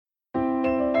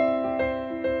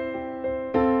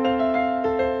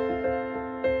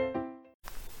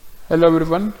Hello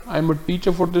everyone, I am a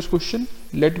teacher for this question.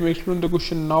 Let me explain the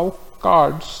question now.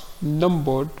 Cards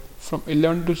numbered from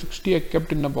 11 to 60 are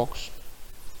kept in a box.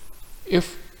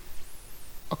 If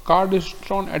a card is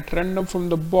drawn at random from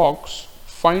the box,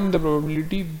 find the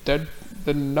probability that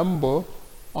the number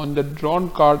on the drawn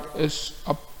card is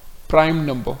a prime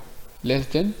number less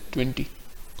than 20.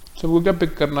 So हमको क्या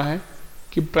pick करना है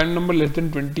कि prime number less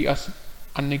than 20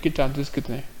 आने के chances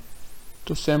कितने हैं.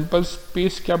 तो सैंपल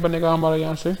स्पेस क्या बनेगा हमारा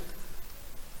यहाँ से,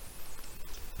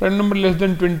 प्राइम नंबर लेस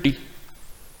देन 20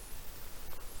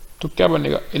 तो क्या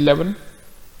बनेगा 11,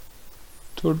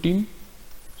 13,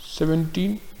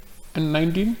 17 and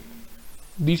 19.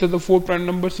 These are the 4 prime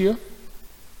numbers here,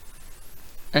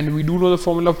 and we do know the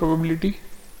formula of probability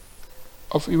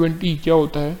of event E. क्या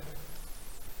होता है,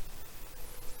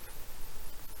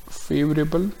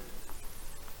 favorable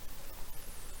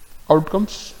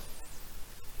outcomes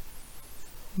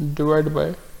divided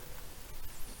by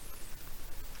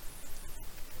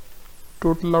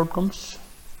total outcomes.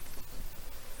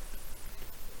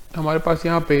 हमारे पास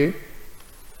यहाँ पे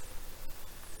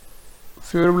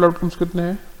फेवरेबल आउटकम्स कितने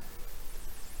हैं,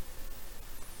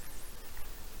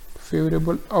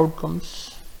 फेवरेबल आउटकम्स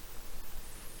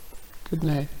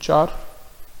कितने हैं 4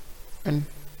 एंड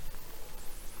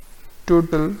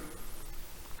टोटल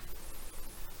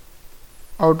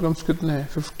आउटकम्स कितने हैं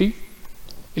 50.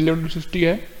 11 to 60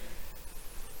 है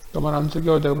तो हमारा आंसर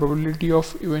क्या हो जाएगा, probability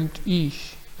of event E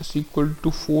is equal to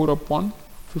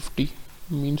 4/50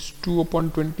 means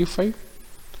 2/25.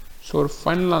 So our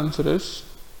final answer is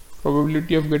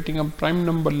probability of getting a prime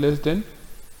number less than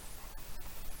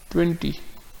 20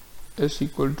 is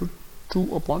equal to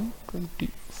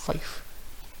 2/25.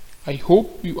 I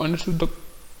hope you understood the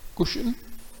question.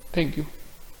 Thank you.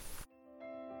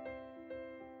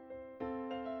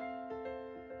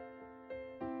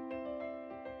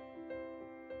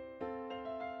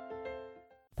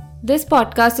 This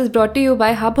podcast is brought to you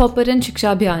bye hub hopper and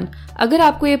शिक्षा अभियान. अगर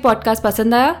आपको ये podcast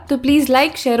पसंद आया तो please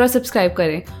like, share और subscribe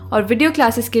करें और वीडियो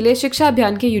क्लासेस के लिए शिक्षा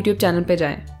अभियान के यूट्यूब चैनल पर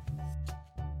जाएं.